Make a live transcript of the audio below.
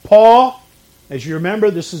Paul, as you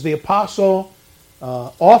remember, this is the apostle.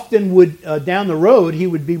 Often would, down the road, he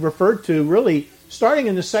would be referred to, really, starting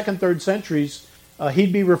in the 2nd, 3rd centuries,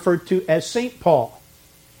 he'd be referred to as St. Paul.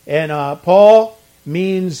 And Paul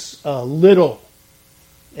means little.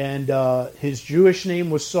 And his Jewish name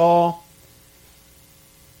was Saul.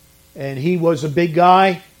 And he was a big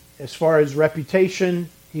guy as far as reputation.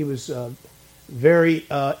 He was very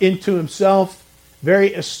into himself,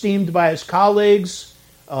 very esteemed by his colleagues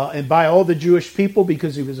and by all the Jewish people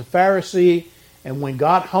because he was a Pharisee. And when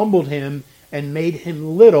God humbled him and made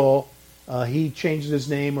him little, he changed his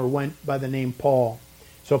name or went by the name Paul.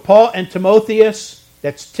 So Paul and Timotheus,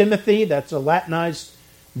 that's Timothy, that's a Latinized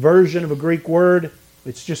version of a Greek word.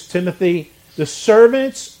 It's just Timothy, the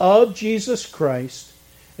servants of Jesus Christ.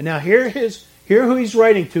 And now hear who he's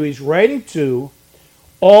writing to. He's writing to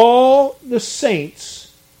all the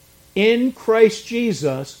saints in Christ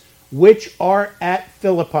Jesus which are at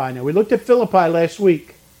Philippi. Now we looked at Philippi last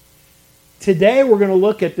week. Today we're going to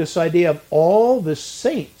look at this idea of all the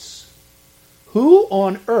saints. Who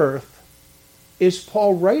on earth is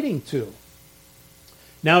Paul writing to?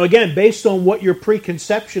 Now again, based on what your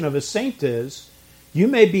preconception of a saint is, you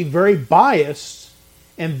may be very biased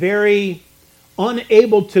and very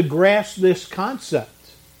unable to grasp this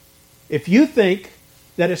concept. If you think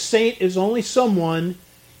that a saint is only someone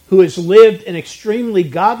who has lived an extremely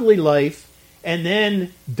godly life and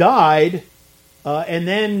then died and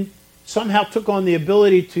then somehow took on the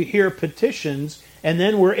ability to hear petitions and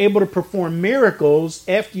then were able to perform miracles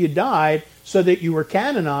after you died so that you were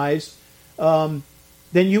canonized, then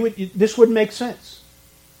this wouldn't make sense.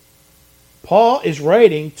 Paul is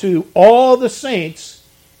writing to all the saints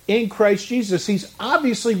in Christ Jesus. He's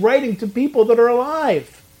obviously writing to people that are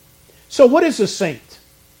alive. So what is a saint?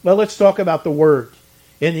 Well, let's talk about the word.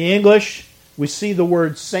 In the English, we see the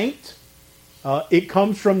word saint. It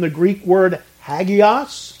comes from the Greek word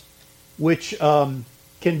hagios, which can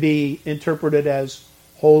be interpreted as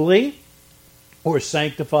holy or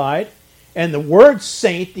sanctified. And the word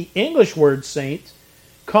saint, the English word saint,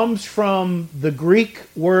 comes from the Greek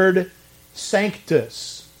word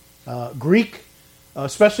sanctus. Greek,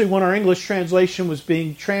 especially when our English translation was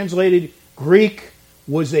being translated, Greek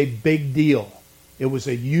was a big deal. It was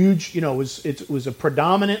a huge, it was a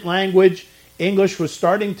predominant language. English was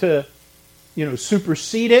starting to,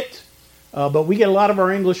 supersede it. But we get a lot of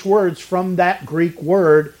our English words from that Greek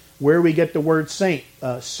word where we get the word saint.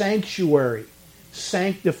 Sanctuary,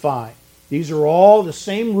 sanctify. These are all the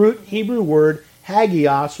same root Hebrew word,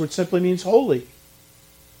 hagios, which simply means holy.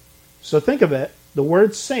 So think of it. The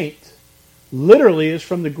word saint literally is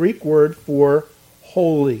from the Greek word for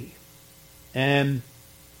holy. And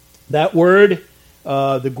that word,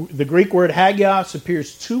 the Greek word hagios,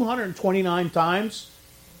 appears 229 times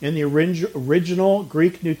in the original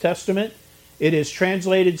Greek New Testament. It is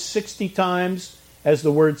translated 60 times as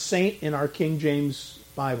the word saint in our King James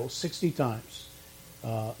Bible. 60 times.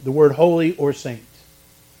 The word holy or saint.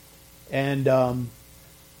 And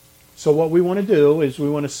so what we want to do is we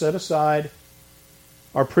want to set aside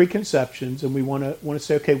our preconceptions and we want to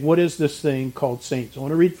say, okay, what is this thing called saints? I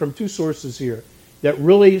want to read from two sources here that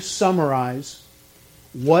really summarize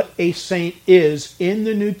what a saint is in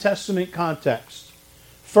the New Testament context.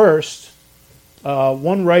 First,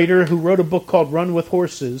 one writer who wrote a book called Run with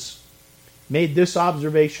Horses made this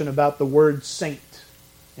observation about the word saint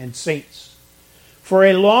and saints. For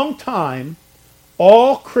a long time,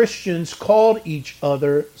 all Christians called each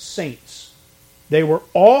other saints. They were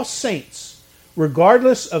all saints,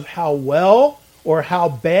 regardless of how well or how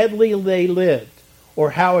badly they lived,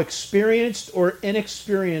 or how experienced or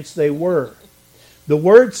inexperienced they were. The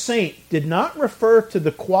word saint did not refer to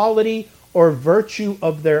the quality or virtue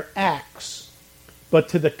of their acts, but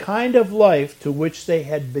to the kind of life to which they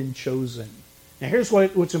had been chosen. Now here's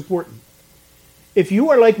what's important. If you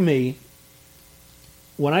are like me,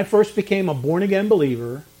 when I first became a born-again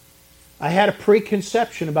believer, I had a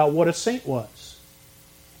preconception about what a saint was.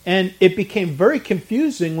 And it became very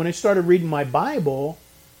confusing when I started reading my Bible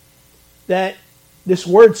that this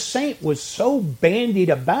word saint was so bandied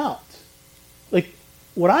about. Like,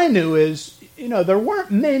 what I knew is, there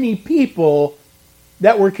weren't many people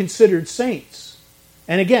that were considered saints.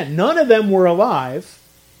 And again, none of them were alive.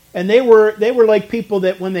 And they were like people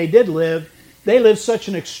that when they did live, they lived such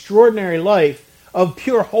an extraordinary life of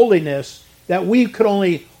pure holiness that we could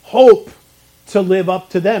only hope to live up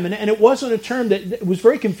to them. And it wasn't a term that was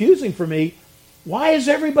very confusing for me. Why is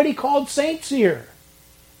everybody called saints here?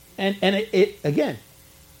 And it again,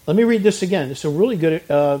 let me read this again. It's a really good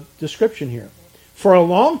description here. For a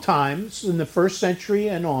long time, in the first century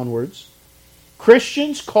and onwards,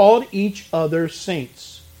 Christians called each other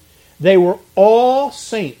saints. They were all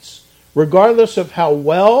saints, regardless of how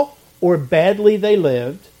well or badly they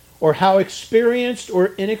lived, or how experienced or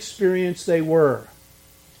inexperienced they were.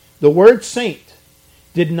 The word saint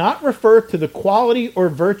did not refer to the quality or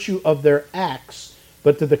virtue of their acts,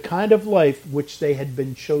 but to the kind of life which they had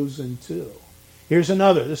been chosen to. Here's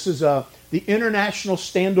another. This is the International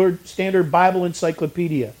Standard Bible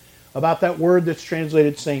Encyclopedia about that word that's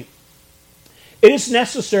translated saint. It is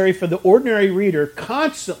necessary for the ordinary reader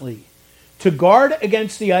constantly to guard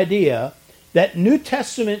against the idea that New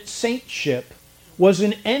Testament saintship was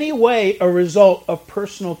in any way a result of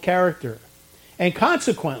personal character, and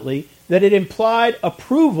consequently that it implied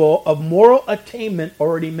approval of moral attainment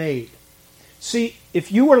already made. See,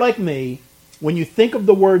 if you were like me, when you think of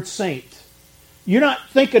the word saint, you're not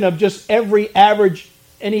thinking of just every average,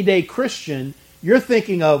 anyday Christian. You're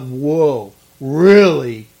thinking of, whoa,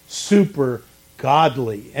 really super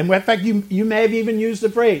godly. And in fact, you may have even used the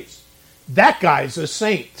phrase, that guy's a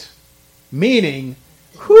saint. Meaning,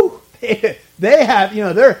 whew, they have,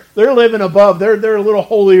 they're living above, they're a little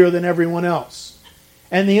holier than everyone else.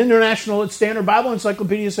 And the International Standard Bible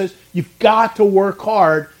Encyclopedia says you've got to work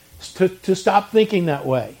hard to stop thinking that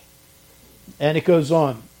way. And it goes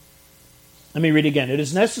on. Let me read again. It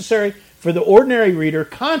is necessary for the ordinary reader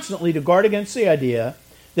constantly to guard against the idea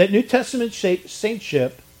that New Testament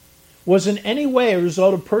saintship was in any way a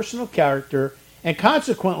result of personal character, and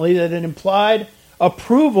consequently that it implied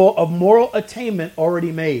approval of moral attainment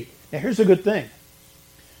already made. Now here's a good thing.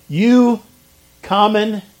 You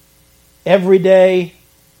common, everyday,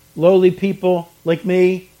 lowly people like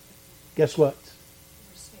me, guess what?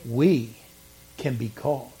 We can be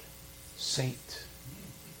called saint.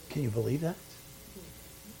 Can you believe that?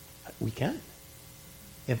 We can.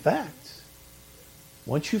 In fact,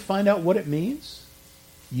 once you find out what it means,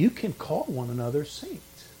 you can call one another saint.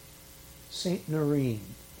 Saint Noreen,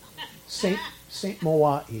 Saint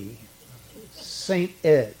Moai, Saint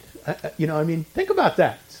Ed. Think about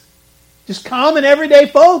that. Just common everyday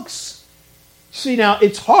folks. See, now,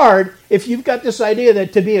 it's hard if you've got this idea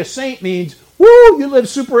that to be a saint means, woo, you live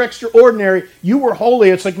super extraordinary, you were holy.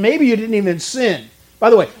 It's like maybe you didn't even sin. By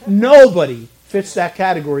the way, nobody fits that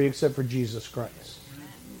category except for Jesus Christ.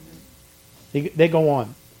 They go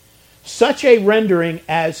on. Such a rendering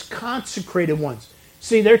as consecrated ones.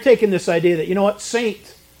 See, they're taking this idea that,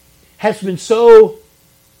 saint has been so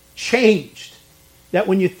changed that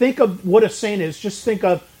when you think of what a saint is, just think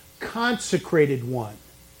of consecrated one.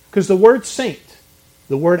 Because the word saint,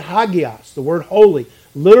 the word hagios, the word holy,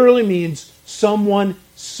 literally means someone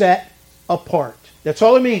set apart. That's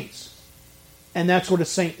all it means. And that's what a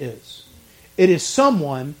saint is. It is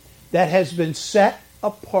someone that has been set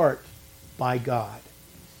apart by God.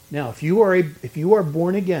 Now, if you are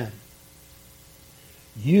born again,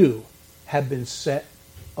 you have been set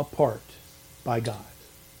apart by God.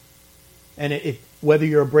 And whether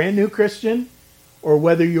you're a brand new Christian or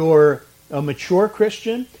whether you're a mature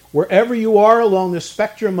Christian, wherever you are along the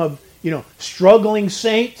spectrum of, struggling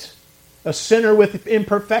saint, a sinner with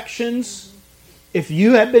imperfections, if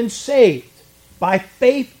you have been saved by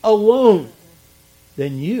faith alone,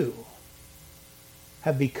 then you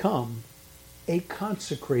have become a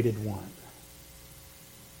consecrated one.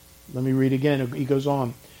 Let me read again. He goes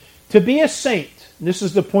on. To be a saint, and this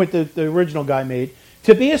is the point that the original guy made,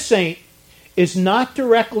 to be a saint is not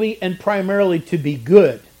directly and primarily to be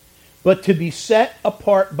good, but to be set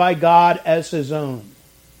apart by God as His own.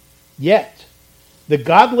 Yet, the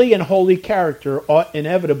godly and holy character ought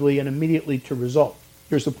inevitably and immediately to result.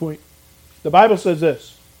 Here's the point. The Bible says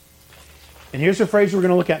this, and here's a phrase we're going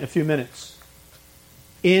to look at in a few minutes.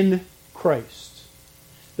 In Christ.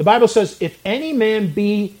 The Bible says, if any man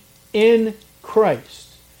be in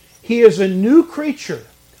Christ, he is a new creature.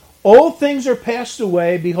 Old things are passed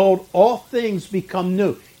away. Behold, all things become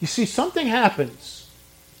new. You see, something happens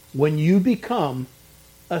when you become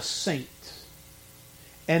a saint.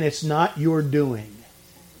 And it's not your doing.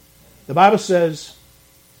 The Bible says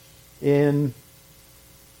in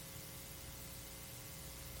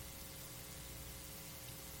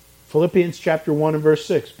Philippians chapter 1 and verse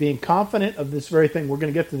 6, being confident of this very thing, we're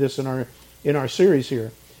going to get to this in our series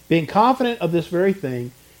here, being confident of this very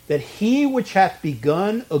thing, that he which hath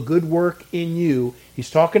begun a good work in you, he's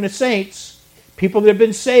talking to saints, people that have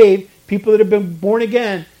been saved, people that have been born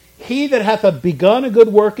again, he that hath begun a good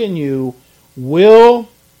work in you will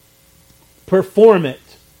perform it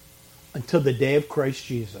until the day of Christ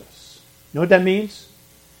Jesus. You know what that means?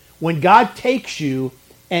 When God takes you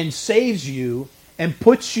and saves you and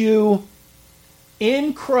puts you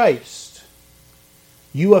in Christ,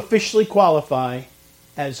 you officially qualify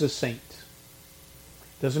as a saint.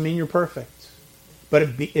 Doesn't mean you're perfect.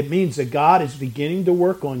 But it means that God is beginning to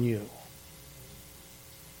work on you.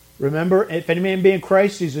 Remember, if any man be in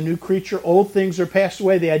Christ, he's a new creature. Old things are passed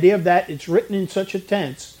away. The idea of that, it's written in such a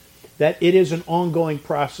tense that it is an ongoing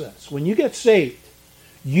process. When you get saved,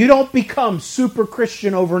 you don't become super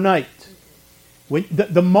Christian overnight. When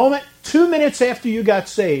the moment, 2 minutes after you got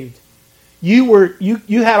saved, you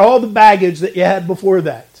had all the baggage that you had before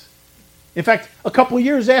that. In fact, a couple of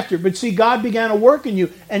years after. But see, God began to work in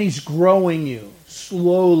you, and He's growing you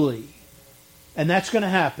slowly. And that's going to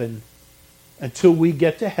happen until we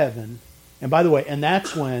get to heaven. And by the way, and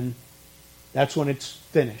that's when it's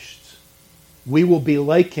finished. We will be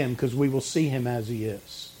like Him because we will see Him as He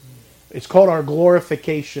is. It's called our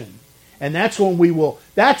glorification. And that's when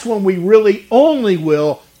we really only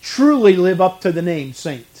will truly live up to the name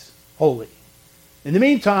saint, holy. In the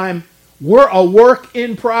meantime, we're a work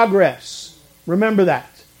in progress. Remember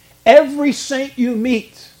that. Every saint you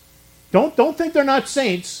meet, don't think they're not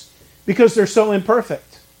saints because they're so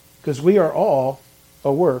imperfect. Because we are all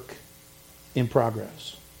a work in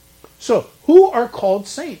progress. So, who are called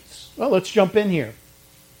saints? Well, let's jump in here.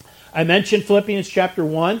 I mentioned Philippians chapter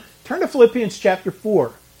 1. Turn to Philippians chapter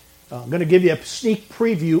 4. I'm going to give you a sneak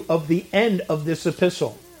preview of the end of this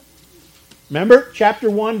epistle. Remember, chapter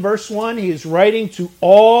 1, verse 1, he is writing to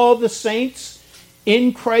all the saints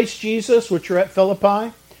in Christ Jesus, which are at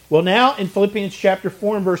Philippi. Well, now in Philippians chapter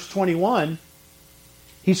 4 and verse 21,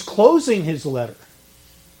 he's closing his letter.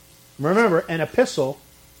 Remember, an epistle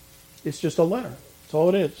is just a letter. That's all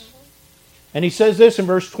it is. And he says this in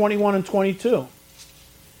verse 21 and 22.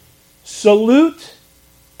 Salute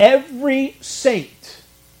every saint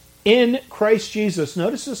in Christ Jesus.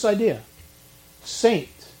 Notice this idea. Saint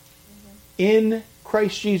in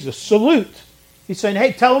Christ Jesus. Salute. He's saying,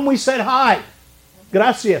 hey, tell them we said hi.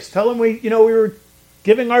 Gracias. Tell them we were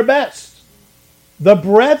giving our best. The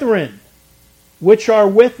brethren which are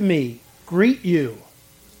with me greet you.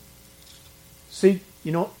 See,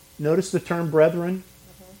 notice the term brethren?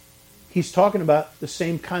 He's talking about the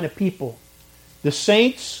same kind of people. The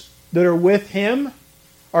saints that are with him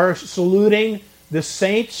are saluting the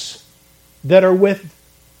saints that are with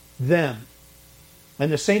them.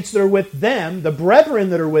 And the saints that are with them, the brethren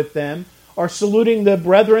that are with them, are saluting the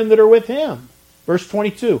brethren that are with him. Verse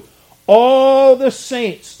 22. All the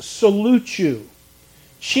saints salute you,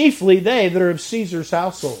 chiefly they that are of Caesar's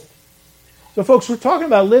household. So folks, we're talking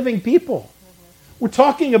about living people. We're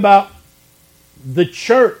talking about the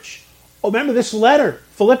church. Oh, remember this letter,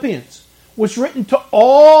 Philippians, was written to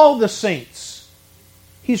all the saints.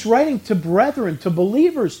 He's writing to brethren, to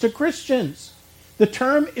believers, to Christians. The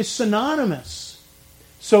term is synonymous.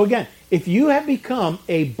 So again, if you have become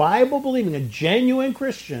a Bible-believing, a genuine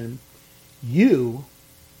Christian, you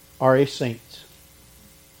are a saint.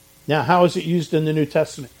 Now, how is it used in the New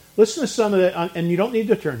Testament? Listen to some of it, and you don't need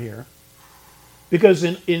to turn here. Because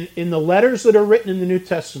in the letters that are written in the New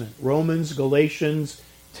Testament, Romans, Galatians,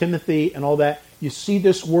 Timothy, and all that, you see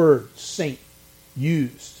this word, saint,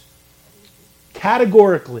 used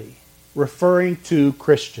categorically referring to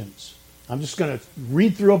Christians. I'm just going to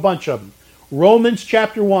read through a bunch of them. Romans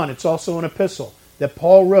chapter 1, it's also an epistle that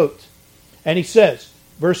Paul wrote. And he says,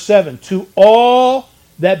 verse 7, to all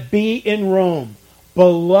that be in Rome,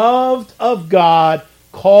 beloved of God,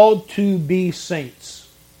 called to be saints.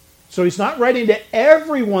 So he's not writing to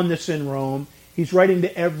everyone that's in Rome. He's writing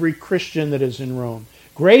to every Christian that is in Rome.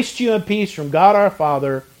 Grace to you and peace from God our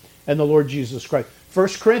Father and the Lord Jesus Christ. 1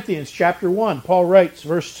 Corinthians chapter 1, Paul writes,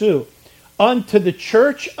 verse 2, unto the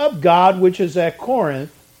church of God which is at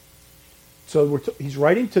Corinth. So he's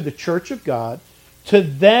writing to the church of God. To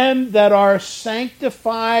them that are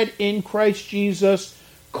sanctified in Christ Jesus,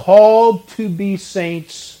 called to be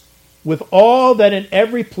saints, with all that in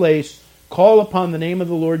every place call upon the name of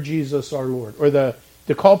the Lord Jesus our Lord. Or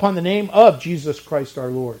to call upon the name of Jesus Christ our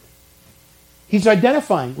Lord. He's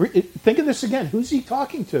identifying. Think of this again. Who's he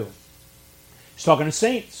talking to? He's talking to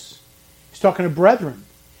saints. He's talking to brethren.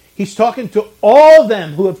 He's talking to all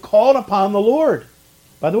them who have called upon the Lord.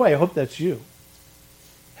 By the way, I hope that's you.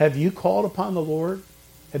 Have you called upon the Lord?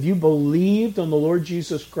 Have you believed on the Lord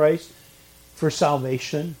Jesus Christ for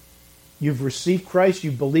salvation? You've received Christ.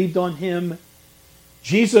 You've believed on Him.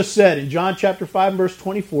 Jesus said in John chapter 5 verse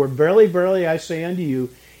 24, verily, verily, I say unto you,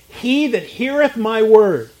 he that heareth my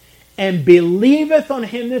word and believeth on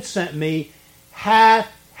him that sent me has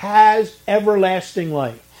everlasting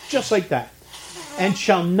life. Just like that. And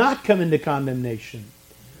shall not come into condemnation,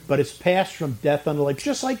 but is passed from death unto life.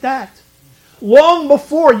 Just like that. Long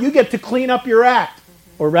before you get to clean up your act,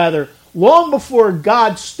 or rather, long before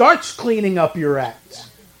God starts cleaning up your act,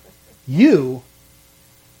 you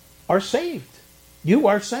are saved. You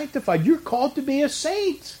are sanctified. You're called to be a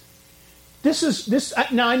saint.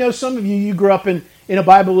 Now I know some of you grew up in a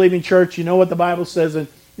Bible-believing church. You know what the Bible says, and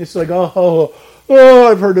it's like, oh,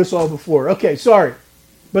 I've heard this all before. Okay, sorry.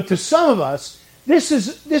 But to some of us, this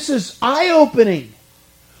is eye-opening.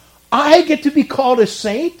 I get to be called a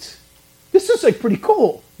saint. This is like pretty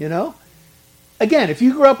cool, you know? Again, if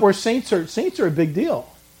you grew up where saints are a big deal.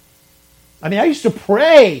 I mean, I used to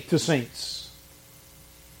pray to saints,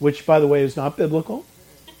 which, by the way, is not biblical.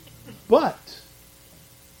 But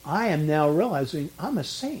I am now realizing I'm a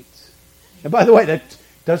saint. And by the way, that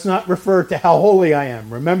does not refer to how holy I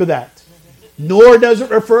am. Remember that. Nor does it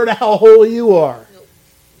refer to how holy you are.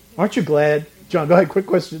 Aren't you glad? John, go ahead. Quick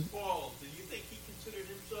question. Paul, do you think he considered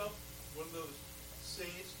himself one of those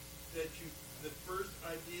saints that the first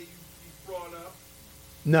idea you brought up?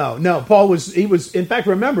 No. Paul was, in fact,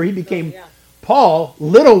 remember, he became Paul,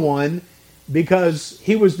 little one, because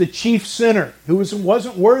he was the chief sinner who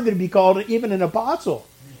wasn't worthy to be called even an apostle.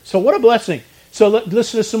 So what a blessing. So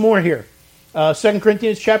listen to some more here. 2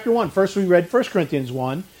 Corinthians chapter 1. First we read 1 Corinthians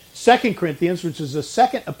 1. 2 Corinthians, which is the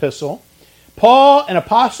second epistle. Paul, an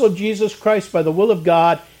apostle of Jesus Christ by the will of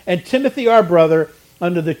God, and Timothy our brother,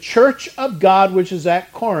 unto the church of God which is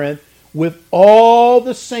at Corinth, with all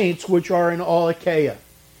the saints which are in all Achaia.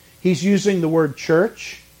 He's using the word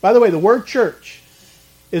church. By the way, the word church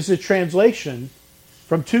is a translation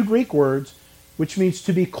from two Greek words, which means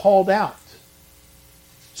to be called out.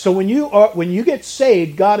 So when you get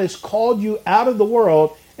saved, God has called you out of the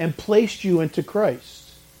world and placed you into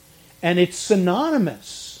Christ. And it's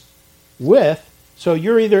synonymous with, so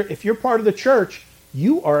if you're part of the church,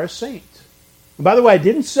 you are a saint. And by the way, I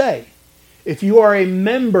didn't say, if you are a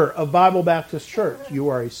member of Bible Baptist Church, you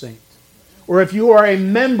are a saint. Or if you are a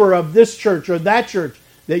member of this church or that church,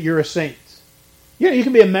 that you're a saint. You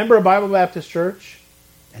can be a member of Bible Baptist Church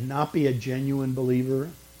and not be a genuine believer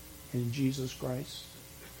in Jesus Christ.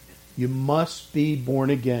 You must be born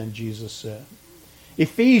again, Jesus said.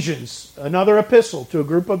 Ephesians, another epistle to a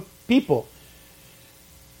group of people.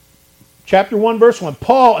 Chapter 1, verse 1.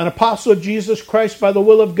 Paul, an apostle of Jesus Christ by the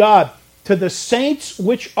will of God, to the saints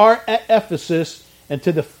which are at Ephesus, and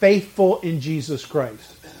to the faithful in Jesus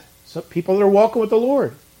Christ. So people that are walking with the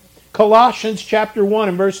Lord. Colossians chapter 1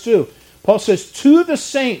 and verse 2. Paul says, to the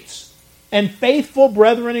saints and faithful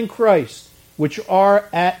brethren in Christ, which are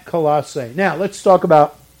at Colossae. Now, let's talk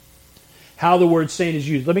about how the word saint is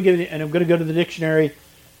used. Let me give you, and I'm going to go to the dictionary,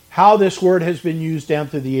 how this word has been used down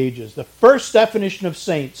through the ages. The first definition of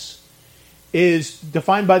saints is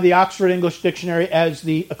defined by the Oxford English Dictionary as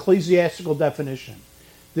the ecclesiastical definition.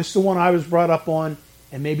 This is the one I was brought up on,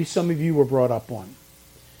 and maybe some of you were brought up on.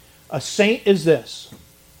 A saint is this: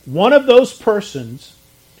 one of those persons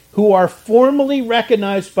who are formally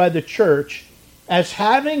recognized by the church as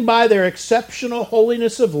having, by their exceptional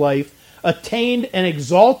holiness of life, attained an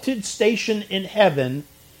exalted station in heaven,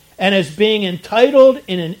 and as being entitled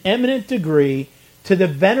in an eminent degree to the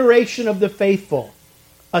veneration of the faithful,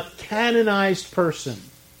 a canonized person.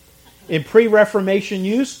 In pre-Reformation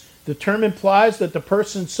use, the term implies that the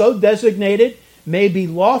person so designated may be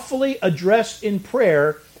lawfully addressed in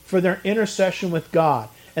prayer for their intercession with God,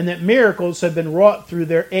 and that miracles have been wrought through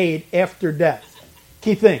their aid after death.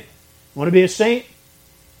 Key thing, want to be a saint?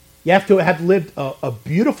 You have to have lived a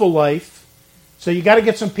beautiful life, so you got to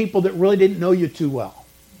get some people that really didn't know you too well,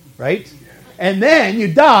 right? And then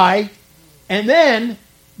you die, and then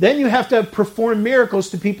you have to perform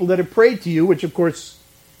miracles to people that have prayed to you, which of course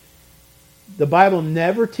the Bible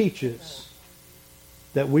never teaches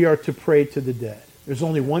that we are to pray to the dead. There's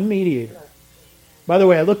only one mediator. By the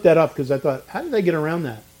way, I looked that up because I thought, how did they get around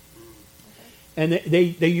that? And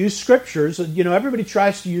they use scriptures. You know, everybody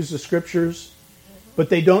tries to use the scriptures, but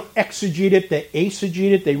they don't exegete it, they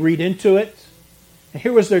eisegete it, they read into it. And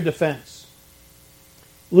here was their defense.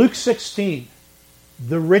 Luke 16,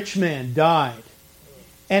 the rich man died,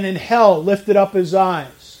 and in hell lifted up his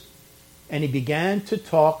eyes, and he began to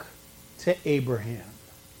talk to Abraham.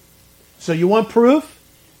 So you want proof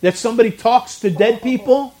that somebody talks to dead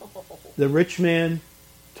people? The rich man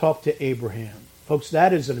talked to Abraham. Folks,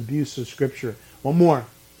 that is an abuse of Scripture. One more.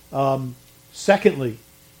 Secondly,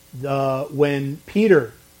 when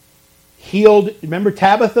Peter healed, remember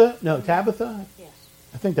Tabitha? No, Tabitha? Yes.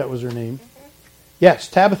 I think that was her name. Yes,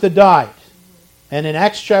 Tabitha died. And in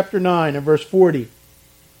Acts chapter 9 and verse 40,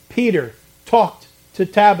 Peter talked to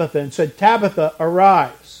Tabitha and said, Tabitha,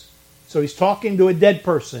 arise. So he's talking to a dead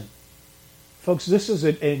person. Folks, this is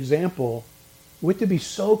an example. We have to be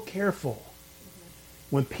so careful.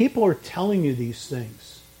 When people are telling you these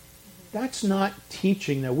things, that's not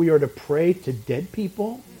teaching that we are to pray to dead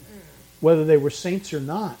people, whether they were saints or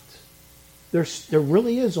not. There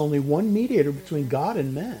really is only one mediator between God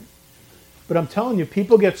and men. But I'm telling you,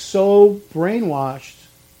 people get so brainwashed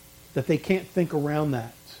that they can't think around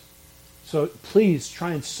that. So please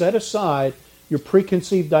try and set aside your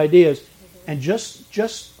preconceived ideas and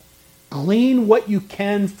just glean what you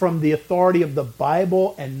can from the authority of the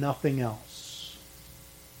Bible and nothing else.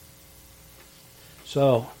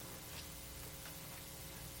 So,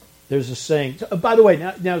 there's a saying. By the way,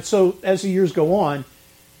 now so as the years go on,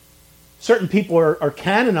 certain people are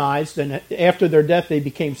canonized, and after their death they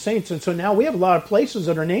became saints. And so now we have a lot of places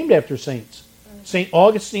that are named after saints. St.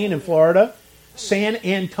 Augustine in Florida, San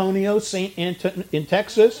Antonio, in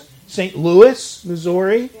Texas, St. Louis,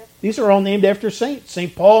 Missouri. These are all named after saints.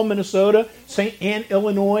 St. Paul, Minnesota, St. Anne,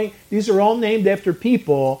 Illinois. These are all named after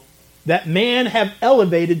people that man have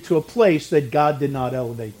elevated to a place that God did not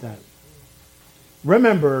elevate them.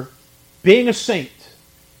 Remember, being a saint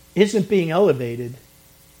isn't being elevated,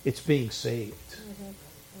 it's being saved.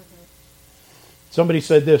 Somebody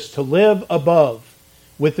said this, to live above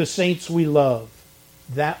with the saints we love,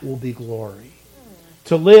 that will be glory.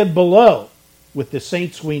 To live below with the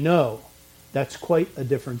saints we know, that's quite a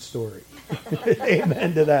different story.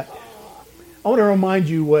 Amen to that. I want to remind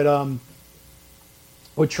you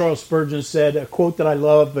what Charles Spurgeon said, a quote that I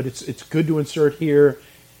love, but it's good to insert here.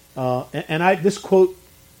 This quote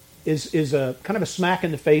is a kind of a smack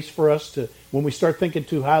in the face for us to when we start thinking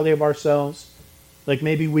too highly of ourselves. Like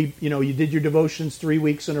maybe you did your devotions 3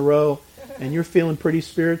 weeks in a row and you're feeling pretty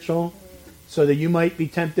spiritual, so that you might be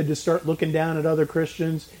tempted to start looking down at other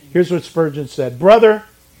Christians. Here's what Spurgeon said: brother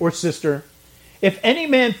or sister, if any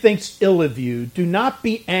man thinks ill of you, do not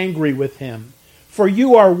be angry with him, for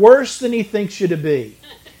you are worse than he thinks you to be.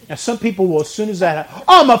 Now some people will, as soon as that happens,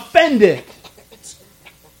 I'm offended.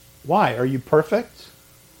 Why? Are you perfect?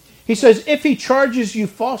 He says, if he charges you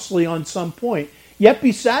falsely on some point, yet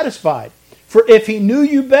be satisfied. For if he knew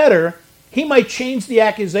you better, he might change the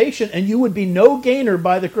accusation, and you would be no gainer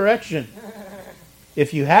by the correction.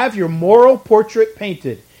 If you have your moral portrait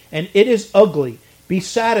painted, and it is ugly, be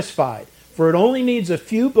satisfied, for it only needs a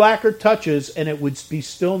few blacker touches, and it would be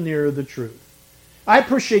still nearer the truth. I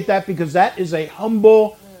appreciate that because that is a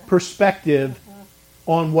humble perspective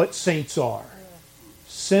on what saints are.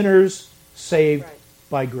 Sinners saved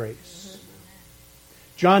by grace.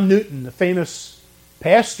 John Newton, the famous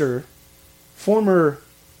pastor, former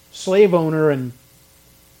slave owner and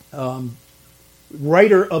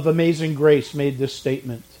writer of Amazing Grace, made this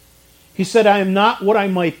statement. He said, I am not what I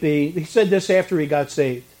might be. He said this after he got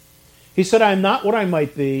saved. He said, I am not what I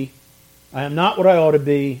might be. I am not what I ought to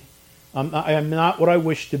be. I am not what I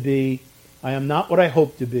wish to be. I am not what I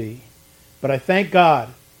hope to be. But I thank God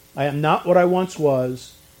I am not what I once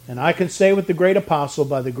was, and I can say with the great apostle,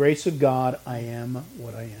 by the grace of God, I am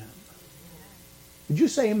what I am. Would you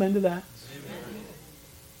say amen to that? Amen.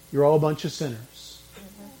 You're all a bunch of sinners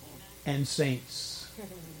and saints.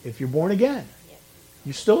 If you're born again,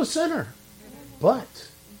 you're still a sinner, but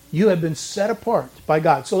you have been set apart by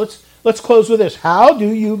God. So let's close with this. How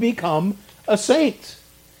do you become a saint?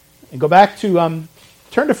 And go back to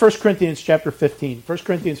turn to 1 Corinthians chapter 15. 1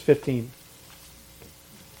 Corinthians 15.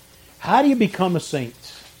 How do you become a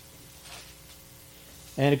saint?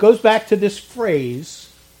 And it goes back to this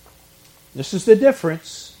phrase. This is the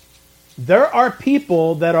difference. There are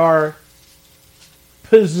people that are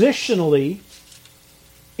positionally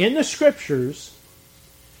in the Scriptures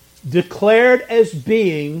declared as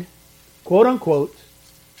being, quote unquote,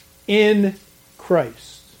 in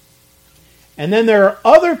Christ. And then there are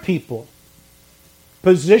other people,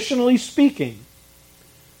 positionally speaking,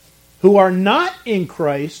 who are not in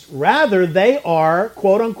Christ. Rather, they are,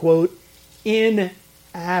 quote unquote, in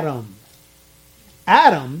Adam.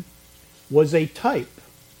 Adam was a type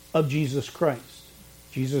of Jesus Christ.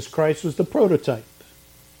 Jesus Christ was the prototype.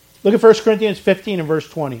 Look at 1 Corinthians 15 and verse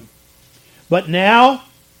 20. But now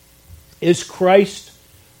is Christ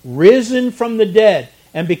risen from the dead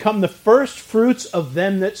and become the first fruits of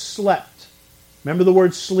them that slept. Remember the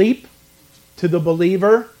word sleep to the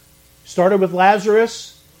believer? Started with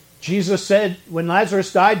Lazarus. Jesus said, when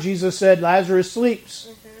Lazarus died, Jesus said, Lazarus sleeps.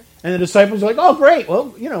 And the disciples were like, oh, great. Well,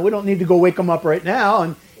 we don't need to go wake him up right now.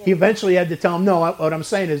 And he eventually had to tell them, no, what I'm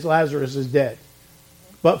saying is Lazarus is dead.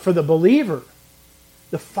 But for the believer,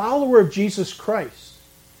 the follower of Jesus Christ,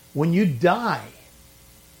 when you die,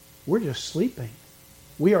 we're just sleeping.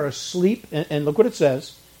 We are asleep. And look what it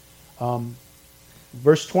says.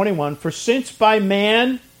 Verse 21, for since by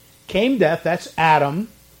man came death, that's Adam,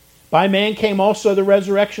 by man came also the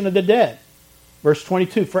resurrection of the dead. Verse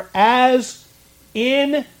 22, for as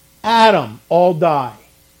in Adam all die.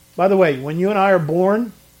 By the way, when you and I are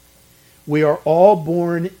born, We are all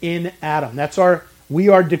born in Adam. We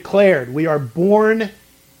are declared. We are born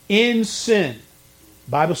in sin.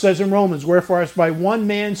 The Bible says in Romans, wherefore as by one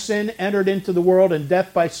man sin entered into the world, and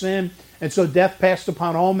death by sin, and so death passed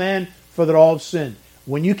upon all men, for that all have sinned.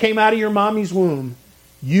 When you came out of your mommy's womb,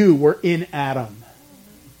 you were in Adam.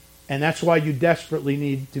 And that's why you desperately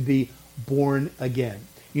need to be born again.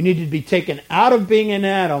 You need to be taken out of being in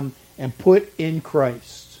Adam and put in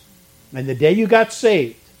Christ. And the day you got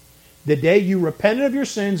saved, the day you repented of your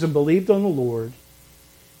sins and believed on the Lord,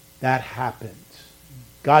 that happened.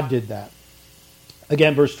 God did that.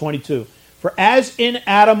 Again, verse 22. For as in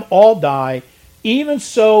Adam all die, even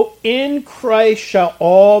so in Christ shall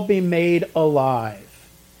all be made alive.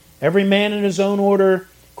 Every man in his own order,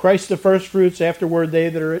 Christ the firstfruits, afterward they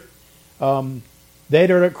that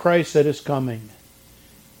are at Christ that is coming.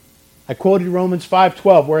 I quoted Romans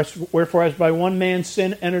 5:12, wherefore as by one man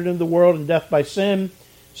sin entered into the world, and death by sin,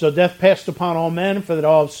 so death passed upon all men, for that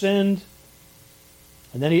all have sinned.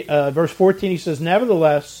 And then verse 14 he says,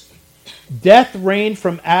 nevertheless, death reigned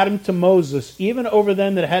from Adam to Moses, even over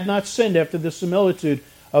them that had not sinned after the similitude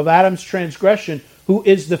of Adam's transgression, who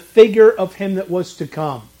is the figure of him that was to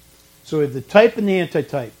come. So we have the type and the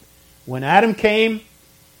antitype. When Adam came,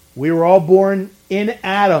 we were all born in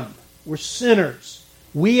Adam. We're sinners.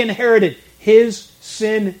 We inherited his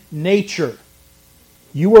sin nature.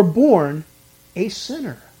 You were born a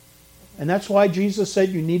sinner. And that's why Jesus said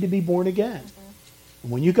you need to be born again.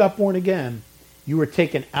 And when you got born again, you were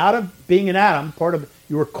taken out of being an Adam,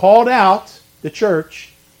 you were called out, the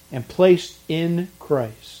church, and placed in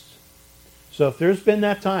Christ. So if there's been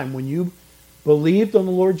that time when you believed on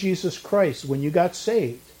the Lord Jesus Christ, when you got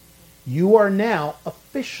saved, you are now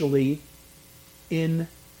officially in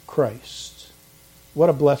Christ. What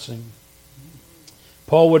a blessing.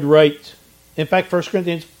 Paul would write, in fact, 1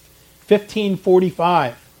 Corinthians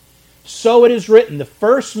 15:45, so it is written, the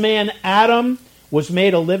first man, Adam, was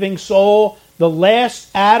made a living soul. The last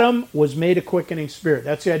Adam was made a quickening spirit.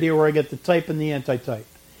 That's the idea where I get the type and the antitype.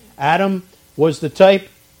 Adam was the type.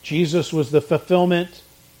 Jesus was the fulfillment.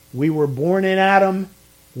 We were born in Adam.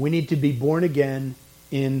 We need to be born again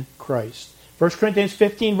in Christ. 1 Corinthians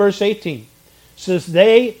 15, verse 18 says,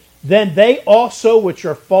 then they also which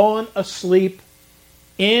are fallen asleep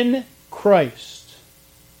in Christ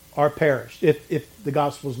are perished, if the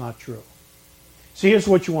gospel is not true. See, here's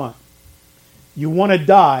what you want. You want to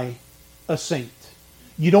die a saint.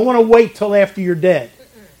 You don't want to wait till after you're dead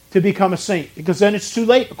to become a saint, because then it's too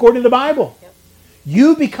late according to the Bible. Yep.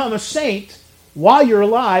 You become a saint while you're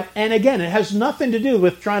alive, and again, it has nothing to do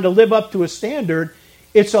with trying to live up to a standard.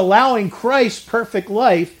 It's allowing Christ's perfect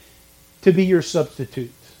life to be your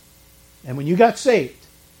substitute. And when you got saved,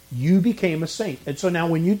 you became a saint. And so now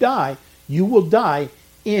when you die, you will die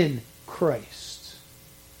in Christ.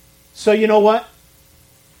 So you know what?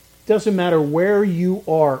 Doesn't matter where you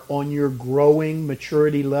are on your growing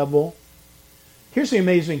maturity level. Here's the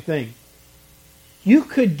amazing thing. You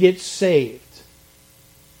could get saved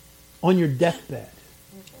on your deathbed.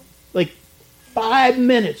 Like 5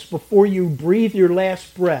 minutes before you breathe your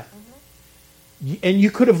last breath. And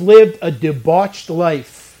you could have lived a debauched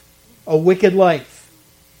life, a wicked life.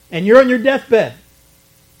 And you're on your deathbed.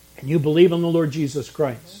 And you believe in the Lord Jesus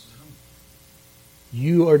Christ.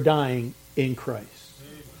 You are dying in Christ.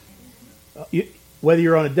 Whether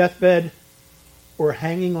you're on a deathbed or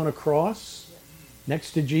hanging on a cross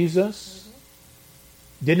next to Jesus,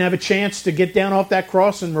 didn't have a chance to get down off that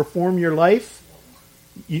cross and reform your life.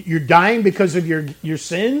 You're dying because of your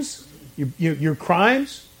sins, your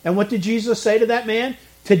crimes. And what did Jesus say to that man?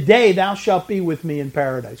 Today thou shalt be with me in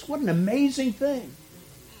paradise. What an amazing thing.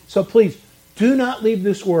 So please, do not leave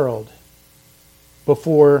this world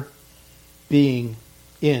before being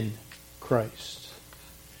in Christ.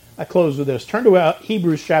 I close with this. Turn to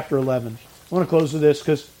Hebrews chapter 11. I want to close with this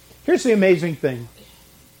because here's the amazing thing.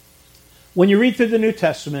 When you read through the New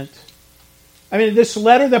Testament, I mean, this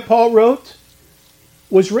letter that Paul wrote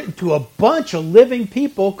was written to a bunch of living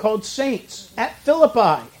people called saints at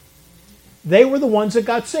Philippi. They were the ones that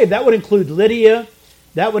got saved. That would include Lydia.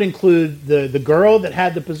 That would include the girl that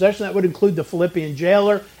had the possession. That would include the Philippian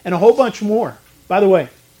jailer and a whole bunch more. By the way,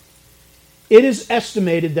 it is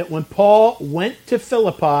estimated that when Paul went to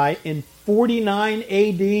Philippi in 49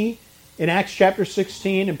 A.D., in Acts chapter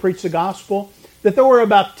 16, and preached the gospel, that there were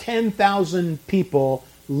about 10,000 people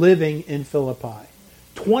living in Philippi.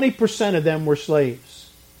 20% of them were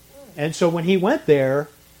slaves. And so when he went there,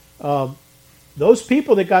 those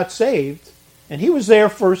people that got saved, and he was there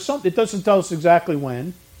for something, it doesn't tell us exactly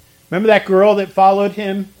when. Remember that girl that followed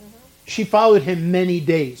him? She followed him many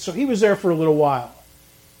days. So he was there for a little while.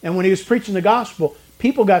 And when he was preaching the gospel,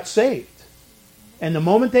 people got saved. And the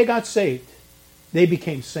moment they got saved, they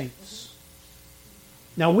became saints.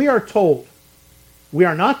 Now we are told, we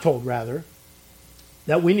are not told rather,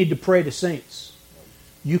 that we need to pray to saints.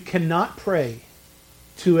 You cannot pray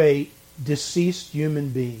to a deceased human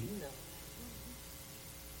being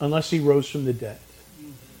unless he rose from the dead.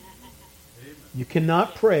 You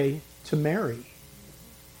cannot pray to Mary.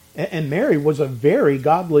 And Mary was a very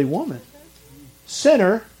godly woman.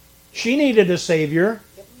 Sinner, she needed a Savior.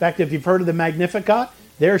 In fact, if you've heard of the Magnificat,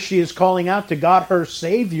 there she is calling out to God, her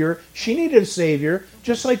Savior. She needed a Savior,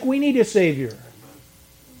 just like we need a Savior.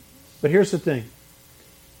 But here's the thing.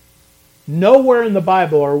 Nowhere in the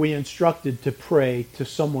Bible are we instructed to pray to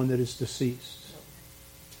someone that is deceased.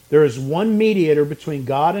 There is one mediator between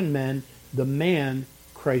God and men, the man,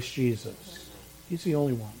 Christ Jesus. He's the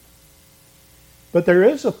only one. But there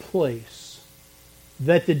is a place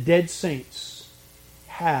that the dead saints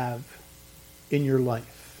have in your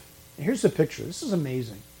life. And here's the picture. This is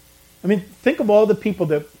amazing. I mean, think of all the people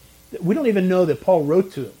that we don't even know that Paul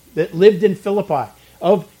wrote to, that lived in Philippi.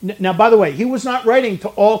 Now, by the way, he was not writing to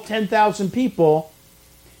all 10,000 people.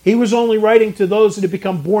 He was only writing to those that had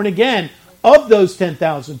become born again of those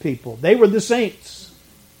 10,000 people. They were the saints.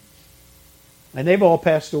 And they've all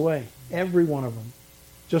passed away. Every one of them.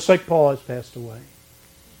 Just like Paul has passed away.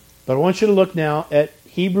 But I want you to look now at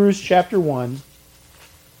Hebrews chapter 1.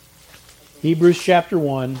 Hebrews chapter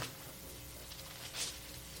 1.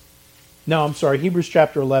 No, I'm sorry. Hebrews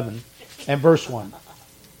chapter 11 and verse 1.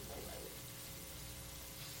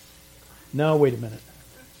 No, wait a minute.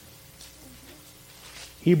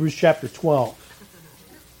 Hebrews chapter 12.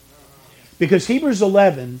 Because Hebrews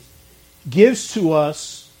 11 gives to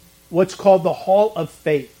us what's called the Hall of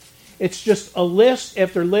Faith. It's just a list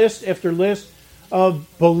after list after list of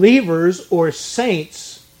believers or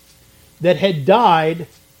saints that had died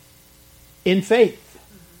in faith.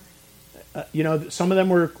 Some of them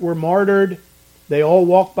were martyred. They all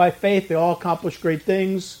walked by faith. They all accomplished great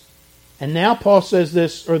things. And now Paul says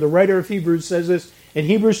this, or the writer of Hebrews says this, in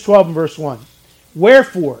Hebrews 12 and verse 1.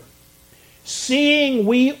 Wherefore, seeing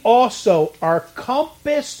we also are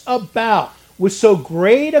compassed about with so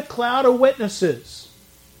great a cloud of witnesses.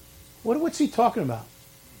 What's he talking about?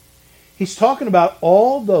 He's talking about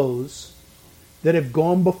all those that have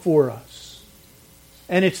gone before us.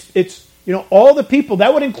 And it's all the people.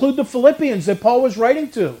 That would include the Philippians that Paul was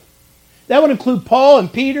writing to. That would include Paul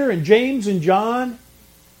and Peter and James and John.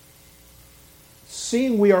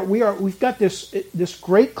 Seeing we've got this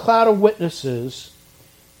great cloud of witnesses.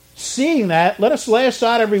 Seeing that, let us lay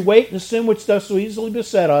aside every weight and the sin which does so easily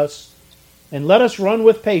beset us, and let us run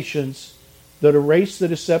with patience the race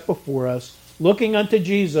that is set before us, looking unto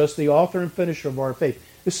Jesus, the author and finisher of our faith.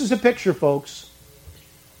 This is a picture, folks,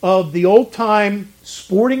 of the old-time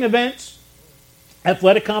sporting events,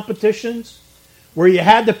 athletic competitions, where you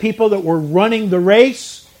had the people that were running the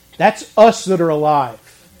race. That's us that are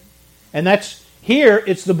alive. And that's here,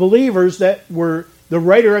 it's the believers that were the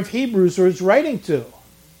writer of Hebrews was writing to.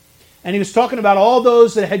 And he was talking about all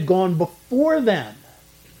those that had gone before them.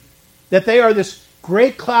 That they are this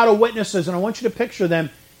great cloud of witnesses, and I want you to picture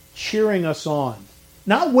them cheering us on.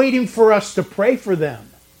 Not waiting for us to pray for them,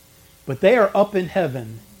 but they are up in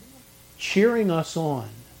heaven cheering us on.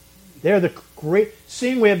 They're the great,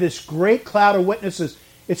 seeing we have this great cloud of witnesses.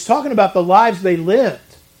 It's talking about the lives they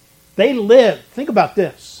lived. They lived. Think about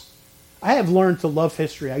this. I have learned to love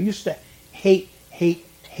history. I used to hate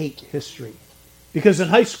history. Because in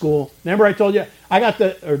high school, remember I told you,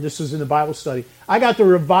 this is in the Bible study, I got the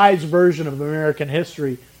revised version of American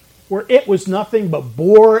history where it was nothing but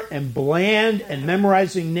bore and bland and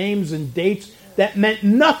memorizing names and dates that meant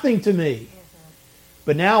nothing to me.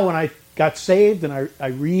 But now when I got saved and I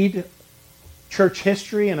read church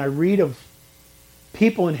history and I read of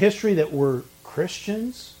people in history that were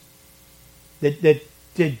Christians, that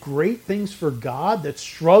did great things for God, that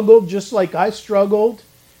struggled just like I struggled,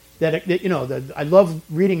 that I love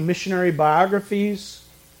reading missionary biographies.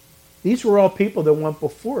 These were all people that went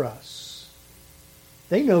before us.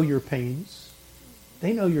 They know your pains.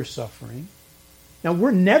 They know your suffering. Now,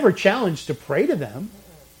 we're never challenged to pray to them,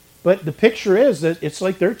 but the picture is that it's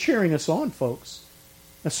like they're cheering us on, folks.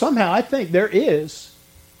 Now, somehow I think there is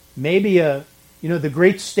maybe the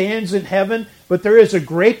great stands in heaven, but there is a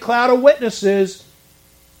great cloud of witnesses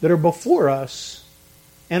that are before us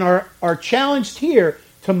and are challenged here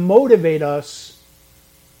to motivate us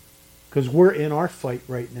because we're in our fight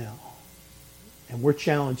right now. And we're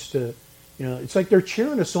challenged to, it's like they're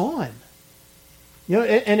cheering us on.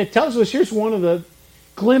 And it tells us, here's one of the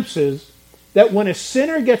glimpses, that when a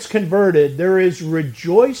sinner gets converted, there is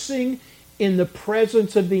rejoicing in the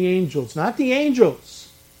presence of the angels. Not the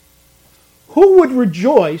angels Who would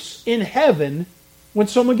rejoice in heaven when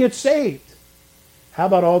someone gets saved? How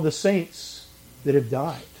about all the saints that have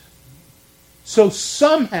died? So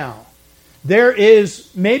somehow there is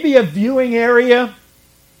maybe a viewing area,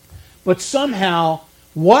 but somehow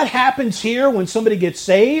what happens here when somebody gets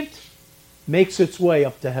saved makes its way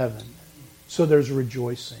up to heaven. So there's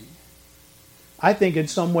rejoicing. I think in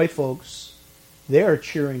some way, folks, they are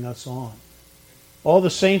cheering us on. All the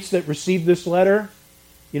saints that received this letter,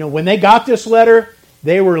 when they got this letter,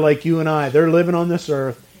 they were like you and I. They're living on this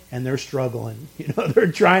earth and they're struggling.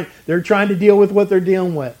 They're trying to deal with what they're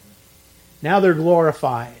dealing with. Now they're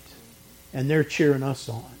glorified and they're cheering us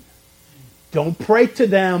on. Don't pray to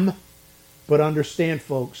them, but understand,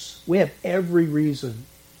 folks, we have every reason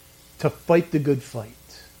to fight the good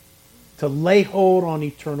fight, to lay hold on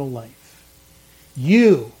eternal life.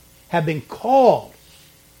 You have been called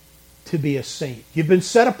to be a saint. You've been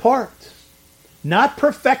set apart, not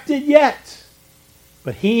perfected yet,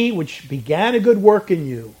 but he which began a good work in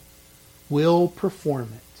you will perform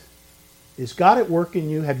it. Is God at work in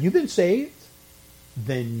you? Have you been saved?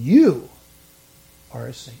 Then you are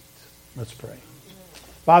a saint. Let's pray.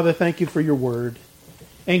 Father, thank you for your word.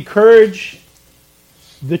 Encourage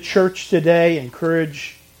the church today.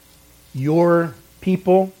 Encourage your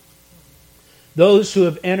people. Those who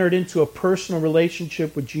have entered into a personal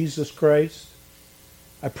relationship with Jesus Christ.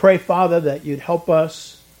 I pray, Father, that you'd help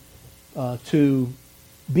us to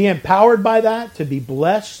be empowered by that, to be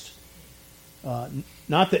blessed.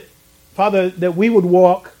 Not that, Father, that we would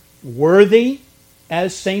walk worthy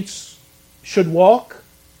as saints should walk,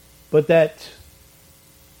 but that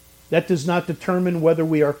does not determine whether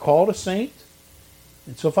we are called a saint.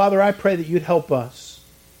 And so, Father, I pray that you'd help us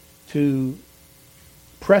to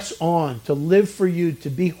press on, to live for you, to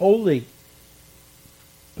be holy,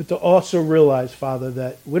 but to also realize, Father,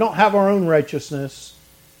 that we don't have our own righteousness.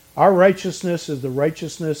 Our righteousness is the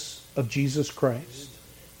righteousness of Jesus Christ.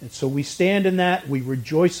 And so we stand in that, we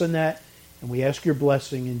rejoice in that, and we ask your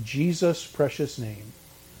blessing in Jesus' precious name.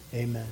 Amen.